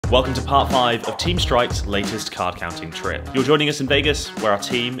Welcome to part 5 of Team Strike's latest card counting trip. You're joining us in Vegas, where our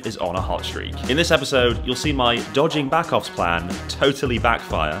team is on a hot streak. In this episode, you'll see my dodging backoffs plan totally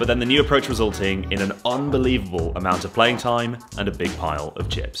backfire, but then the new approach resulting in an unbelievable amount of playing time and a big pile of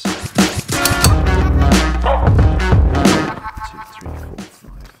chips. 2, 3, 4,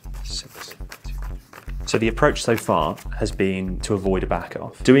 5, 6. So the approach so far has been to avoid a back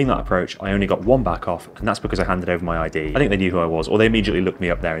off. Doing that approach, I only got one back off, and that's because I handed over my ID. I think they knew who I was, or they immediately looked me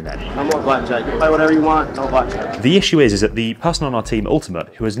up there and then. No more blackjack. You play whatever you want, no blackjack. The issue is that the person on our team,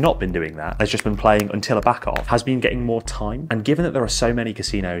 Ultimate, who has not been doing that, has just been playing until a back off, has been getting more time. And given that there are so many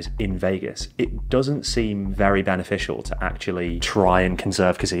casinos in Vegas, it doesn't seem very beneficial to actually try and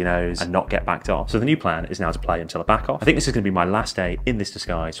conserve casinos and not get backed off. So the new plan is now to play until a back off. I think this is going to be my last day in this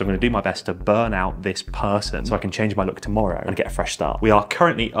disguise, so I'm going to do my best to burn out this person so I can change my look tomorrow and get a fresh start. We are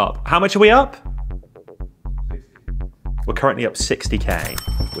currently up. How much are we up? We're currently up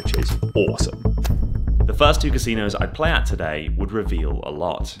 60k, which is awesome. The first 2 casinos I'd play at today would reveal a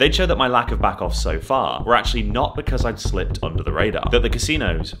lot. They'd show that my lack of back-offs so far were actually not because I'd slipped under the radar, that the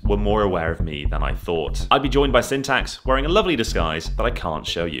casinos were more aware of me than I thought. I'd be joined by Syntax wearing a lovely disguise that I can't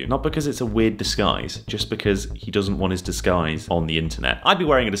show you. Not because it's a weird disguise, just because he doesn't want his disguise on the internet. I'd be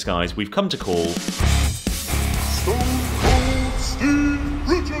wearing a disguise we've come to call Stone Cold Steve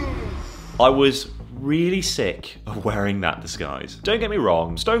Bridges. I was really sick of wearing that disguise. Don't get me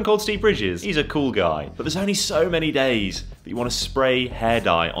wrong, Stone Cold Steve Bridges, he's a cool guy, but there's only so many days that you want to spray hair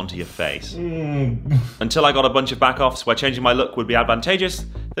dye onto your face. Until I got a bunch of back-offs where changing my look would be advantageous,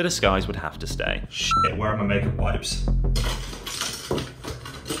 the disguise would have to stay. Shit, where are my makeup wipes?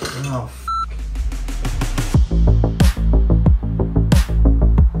 Oh,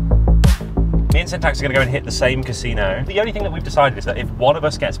 Me and Syntax are going to go and hit the same casino. The only thing that we've decided is that if one of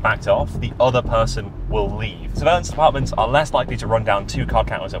us gets backed off, the other person will leave. Surveillance departments are less likely to run down 2 card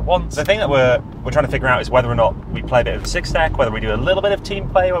counters at once. The thing that we're trying to figure out is whether or not we play a bit of 6-deck, whether we do a little bit of team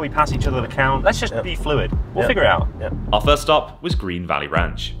play where we pass each other the count. Let's just be fluid. We'll figure it out. Our first stop was Green Valley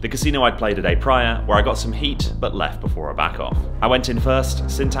Ranch, the casino I'd played a day prior, where I got some heat but left before a back off. I went in first,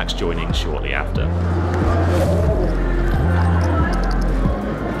 Syntax joining shortly after.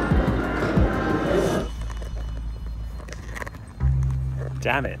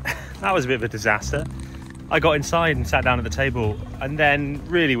 Damn it, that was a bit of a disaster. I got inside and sat down at the table, and then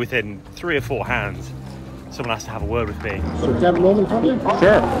really within 3 or 4 hands, someone has to have a word with me. So, do you have a moment from you?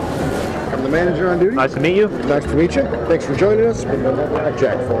 Sure. I'm the manager on duty. Nice to meet you. Nice to meet you. Thanks for joining us. We'll no more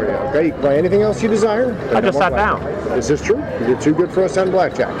blackjack for you. Okay, you can play anything else you desire. I just sat down. This is true. You did too good for us on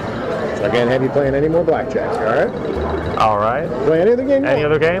blackjack. So I can't have you playing any more blackjack, all right? All right. Play any other game. Any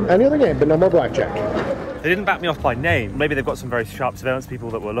other game? Any other game, but no more blackjack. They didn't back me off by name. Maybe they've got some very sharp surveillance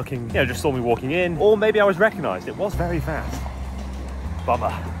people that were looking, just saw me walking in. Or maybe I was recognized. It was very fast. Bummer.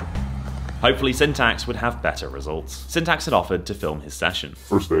 Hopefully Syntax would have better results. Syntax had offered to film his session.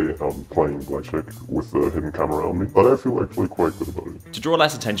 First day, I'm playing blackjack with the hidden camera on me, but I feel actually quite good about it. To draw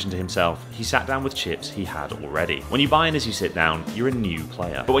less attention to himself, he sat down with chips he had already. When you buy in as you sit down, you're a new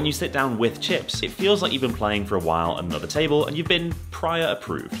player. But when you sit down with chips, it feels like you've been playing for a while at another table and you've been prior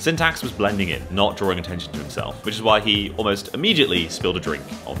approved. Syntax was blending in, not drawing attention to himself, which is why he almost immediately spilled a drink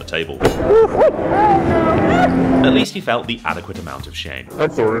on the table. At least he felt the adequate amount of shame. I'm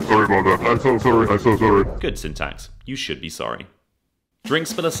sorry about that. I'm so sorry. Good, Syntax. You should be sorry. Drink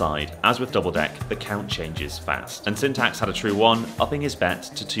spill aside, as with Double Deck, the count changes fast, and Syntax had a true 1, upping his bet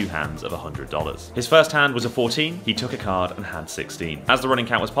to 2 hands of $100. His first hand was a 14, he took a card and had 16. As the running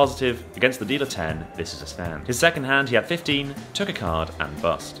count was positive, against the dealer 10, this is a stand. His second hand, he had 15, took a card and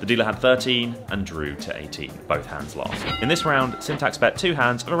bust. The dealer had 13 and drew to 18, both hands lost. In this round, Syntax bet 2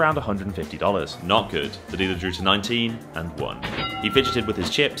 hands of around $150. Not good. The dealer drew to 19 and won. He fidgeted with his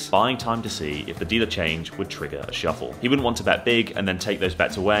chips, buying time to see if the dealer change would trigger a shuffle. He wouldn't want to bet big and then take those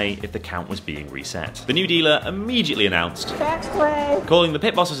bets away if the count was being reset. The new dealer immediately announced, "Tax play," calling the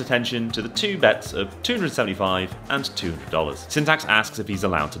pit boss's attention to the 2 bets of $275 and $200. Syntax asks if he's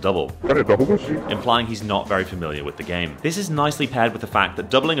allowed to double, Can I double this? implying he's not very familiar with the game. This is nicely paired with the fact that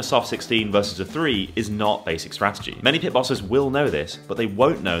doubling a soft 16 versus a 3 is not basic strategy. Many pit bosses will know this, but they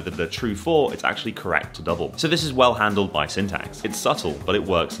won't know that at a true 4 it's actually correct to double. So this is well handled by Syntax. It's subtle, but it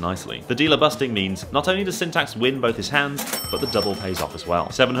works nicely. The dealer busting means not only does Syntax win both his hands, but the double pays off as well.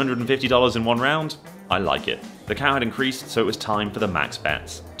 $750 in 1 round? I like it. The count had increased, so it was time for the max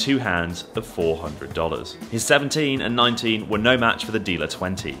bets. 2 hands of $400. His 17 and 19 were no match for the dealer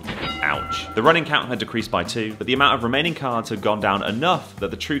 20. Ouch. The running count had decreased by 2, but the amount of remaining cards had gone down enough that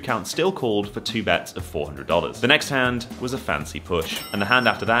the true count still called for 2 bets of $400. The next hand was a fancy push, and the hand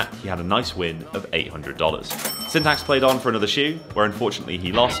after that, he had a nice win of $800. Syntax played on for another shoe, where unfortunately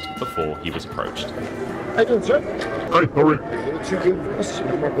he lost before he was approached. How you doing, sir? Hey, how are you? Too good for us.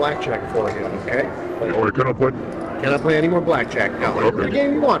 No more blackjack for you, okay? Oh, I cannot play? Cannot play any more blackjack now. Okay. Any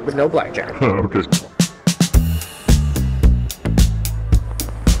game you want, but no blackjack. Okay.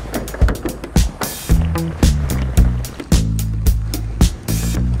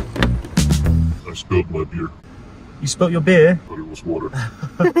 I spilled my beer, You spilt your beer? but it was water.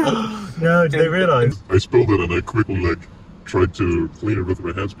 No, did they realise? I spilled it and I quickly tried to clean it with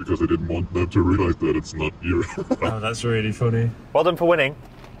my hands because I didn't want them to realize that it's not beer. Oh, that's really funny. Well done for winning.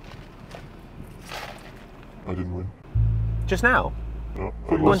 I didn't win. Just now? No,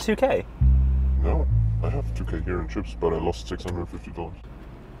 I You won lost. 2K? No, I have 2K here in chips, but I lost $650.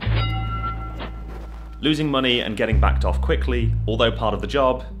 Losing money and getting backed off quickly, although part of the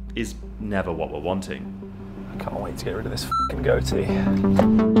job, is never what we're wanting. I can't wait to get rid of this f***ing goatee.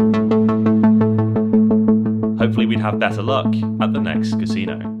 Hopefully we'd have better luck at the next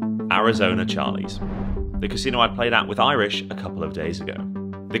casino. Arizona Charlie's. The casino I played at with Irish a couple of days ago.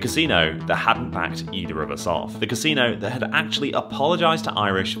 The casino that hadn't backed either of us off. The casino that had actually apologised to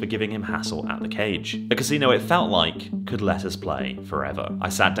Irish for giving him hassle at the cage. A casino it felt like could let us play forever. I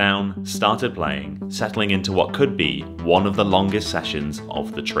sat down, started playing, settling into what could be one of the longest sessions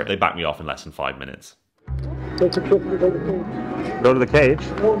of the trip. They backed me off in less than 5 minutes. Take a trip to the Go to the cage?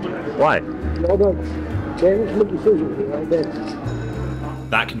 Why? Well done. James, make decisions. Right there.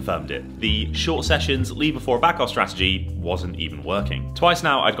 That confirmed it. The short sessions, leave before back off strategy wasn't even working. Twice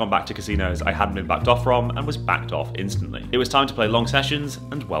now I'd gone back to casinos I hadn't been backed off from and was backed off instantly. It was time to play long sessions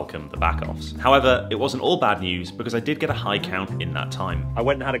and welcome the back offs. However, it wasn't all bad news because I did get a high count in that time. I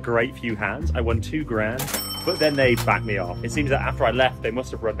went and had a great few hands. I won $2 grand, but then they backed me off. It seems that after I left, they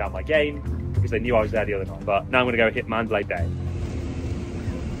must have run down my game because they knew I was there the other night. But now I'm going to go hit Mandalay Bay.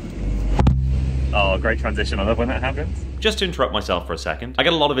 Oh, great transition. I love when that happens. Just to interrupt myself for a second, I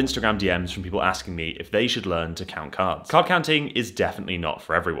get a lot of Instagram DMs from people asking me if they should learn to count cards. Card counting is definitely not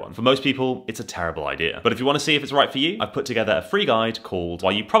for everyone. For most people, it's a terrible idea. But if you want to see if it's right for you, I've put together a free guide called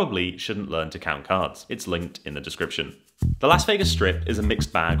Why You Probably Shouldn't Learn to Count Cards. It's linked in the description. The Las Vegas Strip is a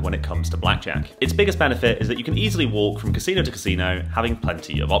mixed bag when it comes to blackjack. Its biggest benefit is that you can easily walk from casino to casino, having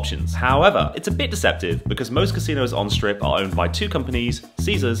plenty of options. However, it's a bit deceptive because most casinos on Strip are owned by 2 companies,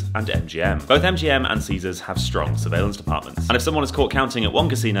 Caesars and MGM. Both MGM and Caesars have strong surveillance departments. And if someone is caught counting at one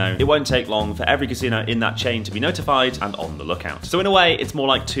casino, it won't take long for every casino in that chain to be notified and on the lookout. So in a way, it's more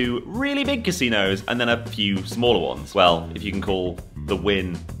like 2 really big casinos and then a few smaller ones. Well, if you can call the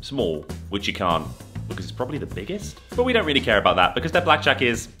Wynn small, which you can't, because it's probably the biggest. But we don't really care about that because their blackjack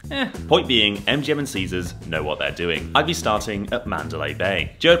is, Point being, MGM and Caesars know what they're doing. I'd be starting at Mandalay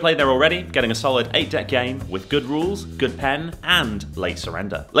Bay. Joe played there already, getting a solid 8-deck game with good rules, good pen, and late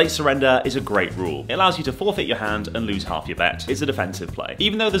surrender. Late surrender is a great rule. It allows you to forfeit your hand and lose half your bet. It's a defensive play.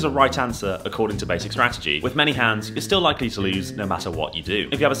 Even though there's a right answer according to basic strategy, with many hands, you're still likely to lose no matter what you do.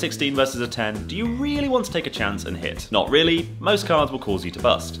 If you have a 16 versus a 10, do you really want to take a chance and hit? Not really. Most cards will cause you to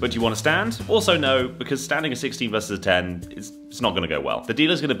bust. But do you want to stand? Also no, because standing a 16 versus a 10 it's not going to go well. The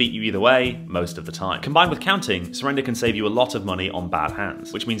dealer's going to beat you either way most of the time. Combined with counting, surrender can save you a lot of money on bad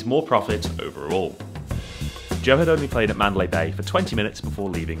hands, which means more profit overall. Joe had only played at Mandalay Bay for 20 minutes before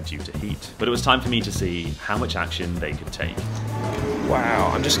leaving due to heat, but it was time for me to see how much action they could take.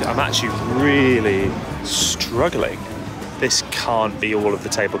 Wow, I'm actually really struggling. This can't be all of the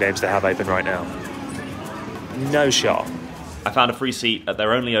table games they have open right now. No shot. I found a free seat at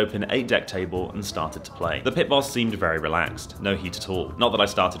their only open 8-deck table and started to play. The pit boss seemed very relaxed, no heat at all. Not that I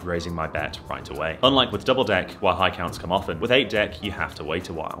started raising my bet right away. Unlike with double deck, where high counts come often, with 8-deck you have to wait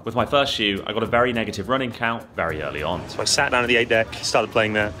a while. With my first shoe, I got a very negative running count very early on. So I sat down at the 8-deck, started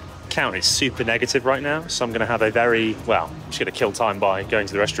playing there. Count is super negative right now, so I'm going to have a very, well, I'm just going to kill time by going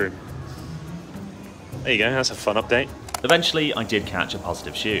to the restroom. There you go, that's a fun update. Eventually, I did catch a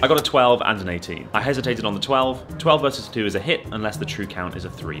positive shoe. I got a 12 and an 18. I hesitated on the 12. 12 versus 2 is a hit unless the true count is a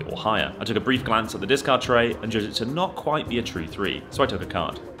 3 or higher. I took a brief glance at the discard tray and judged it to not quite be a true 3, so I took a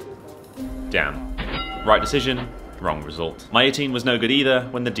card. Damn. Right decision, wrong result. My 18 was no good either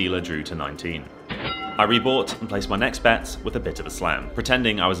when the dealer drew to 19. I rebought and placed my next bets with a bit of a slam,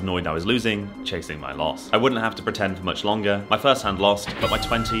 pretending I was annoyed I was losing, chasing my loss. I wouldn't have to pretend for much longer. My first hand lost, but my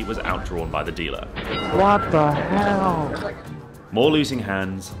 20 was outdrawn by the dealer. What the hell? More losing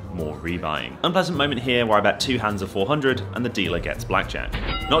hands, more rebuying. Unpleasant moment here where I bet 2 hands of 400 and the dealer gets blackjack.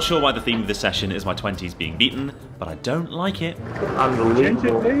 Not sure why the theme of this session is my 20s being beaten, but I don't like it.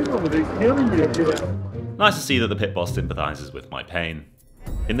 Unbelievable. Nice to see that the pit boss sympathises with my pain.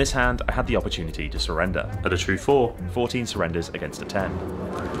 In this hand, I had the opportunity to surrender. At a true 4, 14 surrenders against a 10.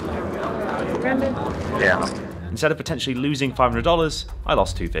 Yeah. Instead of potentially losing $500, I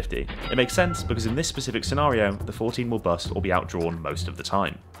lost $250. It makes sense because in this specific scenario, the 14 will bust or be outdrawn most of the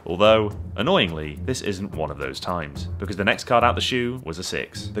time. Although, annoyingly, this isn't one of those times, because the next card out the shoe was a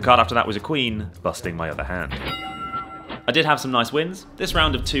 6. The card after that was a queen, busting my other hand. I did have some nice wins, this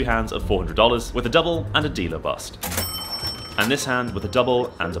round of 2 hands of $400 with a double and a dealer bust. And this hand with a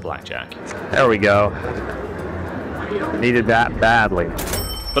double and a blackjack. There we go. Needed that badly.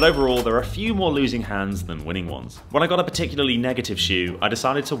 But overall, there are a few more losing hands than winning ones. When I got a particularly negative shoe, I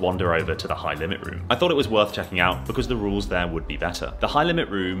decided to wander over to the high limit room. I thought it was worth checking out because the rules there would be better. The high limit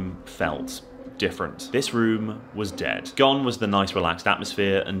room felt different. This room was dead. Gone was the nice relaxed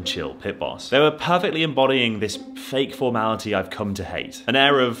atmosphere and chill pit boss. They were perfectly embodying this fake formality I've come to hate. An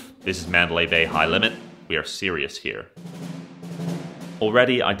air of, this is Mandalay Bay High Limit, we are serious here.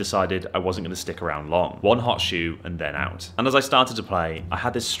 Already, I decided I wasn't going to stick around long. One hot shoe and then out. And as I started to play, I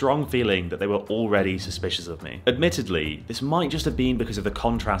had this strong feeling that they were already suspicious of me. Admittedly, this might just have been because of the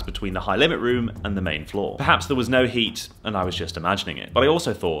contrast between the high limit room and the main floor. Perhaps there was no heat and I was just imagining it. But I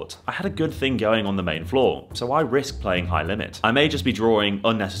also thought, I had a good thing going on the main floor, so why risk playing high limit? I may just be drawing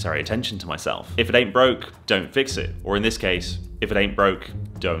unnecessary attention to myself. If it ain't broke, don't fix it. Or in this case, if it ain't broke,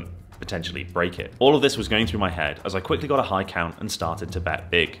 don't potentially break it. All of this was going through my head as I quickly got a high count and started to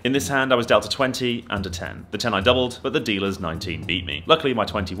bet big. In this hand, I was dealt a 20 and a 10. The 10 I doubled, but the dealer's 19 beat me. Luckily, my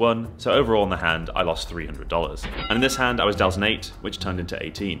 20 won, so overall in the hand, I lost $300. And in this hand, I was dealt an 8, which turned into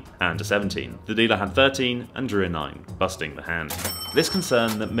 18, and a 17. The dealer had 13 and drew a 9, busting the hand. This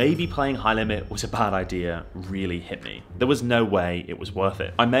concern that maybe playing high limit was a bad idea really hit me. There was no way it was worth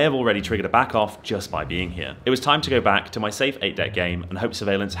it. I may have already triggered a back off just by being here. It was time to go back to my safe 8-deck game and hope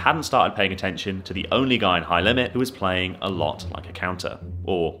Surveillance hadn't started paying attention to the only guy in high limit who was playing a lot like a counter.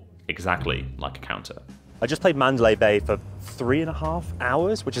 Or exactly like a counter. I just played Mandalay Bay for 3.5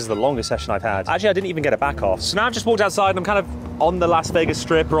 hours, which is the longest session I've had. Actually, I didn't even get a back off. So now I've just walked outside and I'm kind of on the Las Vegas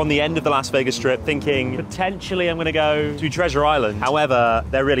Strip, or on the end of the Las Vegas Strip, thinking potentially I'm gonna go to Treasure Island. However,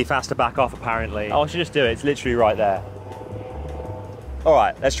 they're really fast to back off apparently. Oh, I should just do it, it's literally right there. All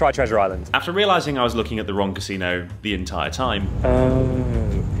right, let's try Treasure Island. After realizing I was looking at the wrong casino the entire time,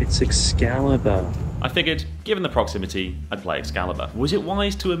 Oh, it's Excalibur. I figured, given the proximity, I'd play Excalibur. Was it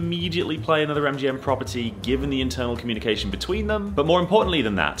wise to immediately play another MGM property given the internal communication between them? But more importantly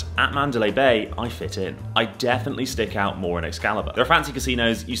than that, at Mandalay Bay, I fit in. I definitely stick out more in Excalibur. There are fancy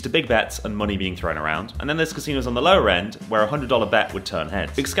casinos used to big bets and money being thrown around, and then there's casinos on the lower end where a $100 bet would turn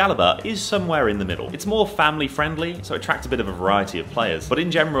heads. Excalibur is somewhere in the middle. It's more family friendly, so it attracts a bit of a variety of players. But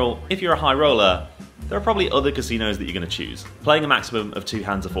in general, if you're a high roller, there are probably other casinos that you're going to choose. Playing a maximum of 2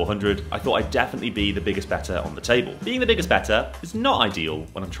 hands of 400, I thought I'd definitely be the biggest better on the table. Being the biggest better is not ideal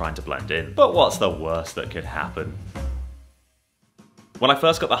when I'm trying to blend in, but what's the worst that could happen? When I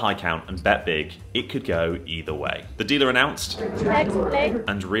first got the high count and bet big, it could go either way. The dealer announced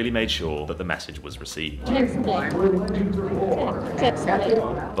and really made sure that the message was received. But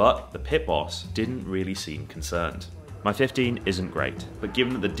the pit boss didn't really seem concerned. My 15 isn't great, but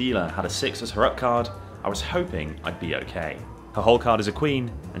given that the dealer had a 6 as her up card, I was hoping I'd be okay. Her whole card is a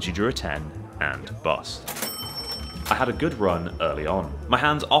queen, and she drew a 10 and bust. I had a good run early on. My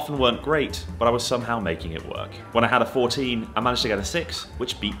hands often weren't great, but I was somehow making it work. When I had a 14, I managed to get a 6,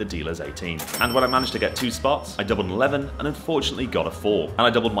 which beat the dealer's 18. And when I managed to get 2 spots, I doubled an 11 and unfortunately got a 4. And I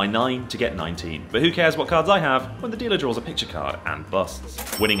doubled my 9 to get 19. But who cares what cards I have when the dealer draws a picture card and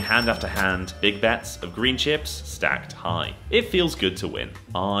busts? Winning hand after hand, big bets of green chips stacked high. It feels good to win.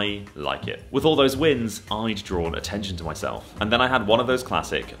 I like it. With all those wins, I'd drawn attention to myself. And then I had one of those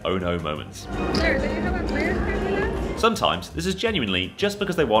classic oh no moments. Sometimes this is genuinely just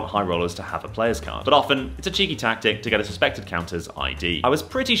because they want high rollers to have a player's card, but often it's a cheeky tactic to get a suspected counter's ID. I was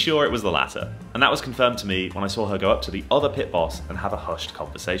pretty sure it was the latter, and that was confirmed to me when I saw her go up to the other pit boss and have a hushed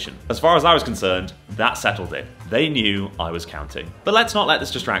conversation. As far as I was concerned, that settled it. They knew I was counting. But let's not let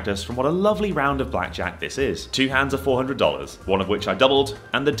this distract us from what a lovely round of blackjack this is. 2 hands of $400, one of which I doubled,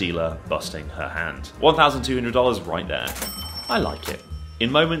 and the dealer busting her hand. $1,200 right there. I like it.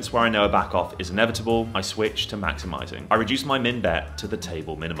 In moments where I know a back off is inevitable, I switch to maximizing. I reduce my min bet to the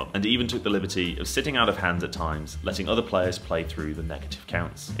table minimum, and even took the liberty of sitting out of hand at times, letting other players play through the negative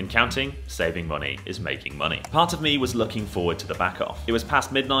counts. In counting, saving money is making money. Part of me was looking forward to the back off. It was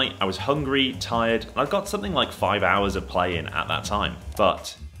past midnight, I was hungry, tired, and I'd got something like 5 hours of play in at that time.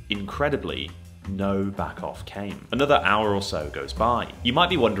 But, incredibly, no back off came. Another hour or so goes by. You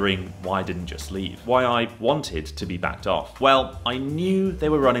might be wondering why I didn't just leave, why I wanted to be backed off. Well, I knew they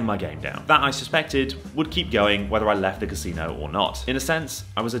were running my game down. That I suspected would keep going whether I left the casino or not. In a sense,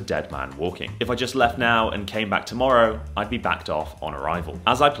 I was a dead man walking. If I just left now and came back tomorrow, I'd be backed off on arrival.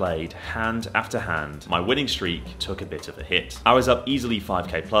 As I played, hand after hand, my winning streak took a bit of a hit. I was up easily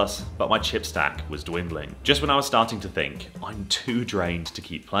 5k plus, but my chip stack was dwindling. Just when I was starting to think, I'm too drained to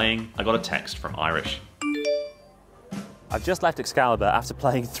keep playing, I got a text from Irish. I've just left Excalibur after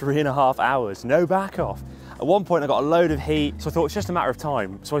playing 3.5 hours, no back off. At one point I got a load of heat, so I thought it's just a matter of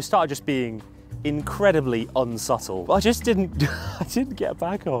time. So I started just being incredibly unsubtle. But I just didn't, I didn't get a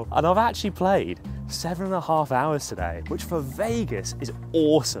back off. And I've actually played 7.5 hours today, which for Vegas is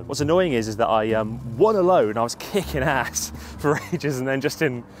awesome. What's annoying is that I won alone. I was kicking ass for ages and then just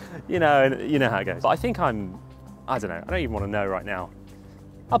didn't, you know how it goes. But I think I don't know, I don't even want to know right now.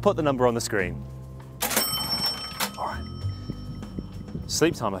 I'll put the number on the screen. All right.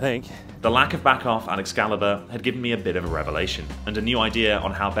 Sleep time, I think. The lack of back off at Excalibur had given me a bit of a revelation, and a new idea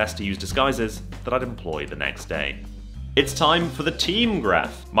on how best to use disguises that I'd employ the next day. It's time for the team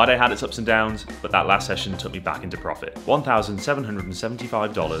graph. My day had its ups and downs, but that last session took me back into profit.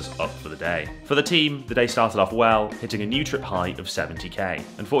 $1,775 up for the day. For the team, the day started off well, hitting a new trip high of 70k.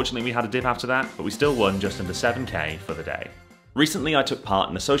 Unfortunately, we had a dip after that, but we still won just under 7k for the day. Recently, I took part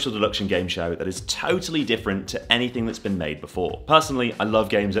in a social deduction game show that is totally different to anything that's been made before. Personally, I love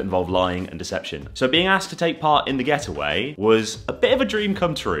games that involve lying and deception, so being asked to take part in The Getaway was a bit of a dream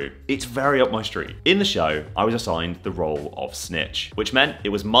come true. It's very up my street. In the show, I was assigned the role of snitch, which meant it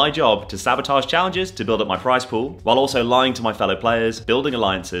was my job to sabotage challenges to build up my prize pool, while also lying to my fellow players, building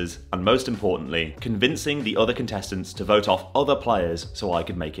alliances, and most importantly, convincing the other contestants to vote off other players so I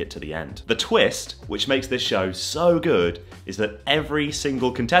could make it to the end. The twist, which makes this show so good, is that every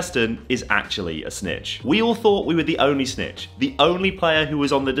single contestant is actually a snitch. We all thought we were the only snitch, the only player who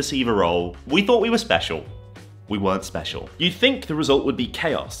was on the deceiver role. We thought we were special. We weren't special. You'd think the result would be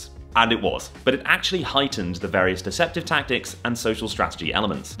chaos, and it was, but it actually heightened the various deceptive tactics and social strategy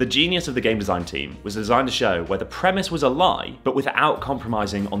elements. The genius of the game design team was to design a show where the premise was a lie, but without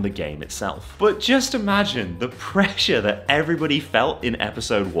compromising on the game itself. But just imagine the pressure that everybody felt in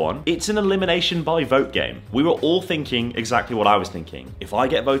episode 1. It's an elimination by vote game. We were all thinking exactly what I was thinking. If I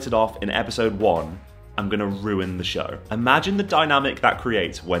get voted off in episode 1, I'm gonna ruin the show. Imagine the dynamic that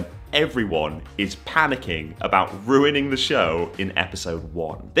creates when everyone is panicking about ruining the show in episode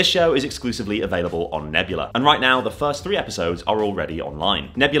 1. This show is exclusively available on Nebula, and right now the first 3 episodes are already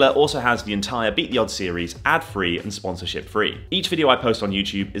online. Nebula also has the entire Beat the Odds series ad-free and sponsorship-free. Each video I post on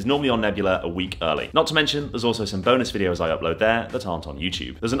YouTube is normally on Nebula a week early. Not to mention, there's also some bonus videos I upload there that aren't on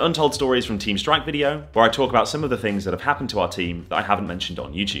YouTube. There's an Untold Stories from Team Strike video, where I talk about some of the things that have happened to our team that I haven't mentioned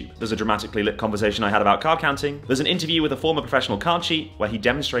on YouTube. There's a dramatically lit conversation I had about card counting. There's an interview with a former professional card cheat, where he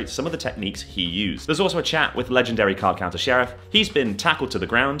demonstrates some of the techniques he used. There's also a chat with legendary card counter Sheriff. He's been tackled to the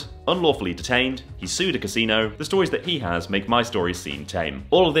ground, unlawfully detained, he's sued a casino. The stories that he has make my stories seem tame.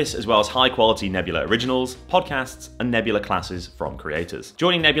 All of this as well as high quality Nebula originals, podcasts, and Nebula classes from creators.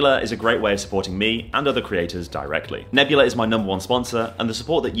 Joining Nebula is a great way of supporting me and other creators directly. Nebula is my #1 sponsor, and the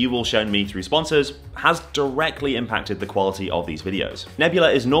support that you've all shown me through sponsors has directly impacted the quality of these videos.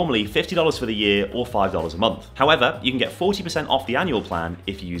 Nebula is normally $50 for the year or $5 a month. However, you can get 40% off the annual plan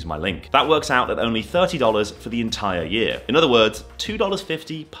if you use my link. That works out at only $30 for the entire year. In other words,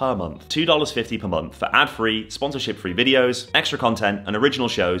 $2.50 per month. $2.50 per month for ad-free, sponsorship-free videos, extra content, and original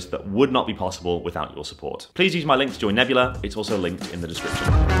shows that would not be possible without your support. Please use my link to join Nebula. It's also linked in the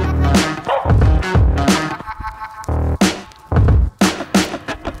description.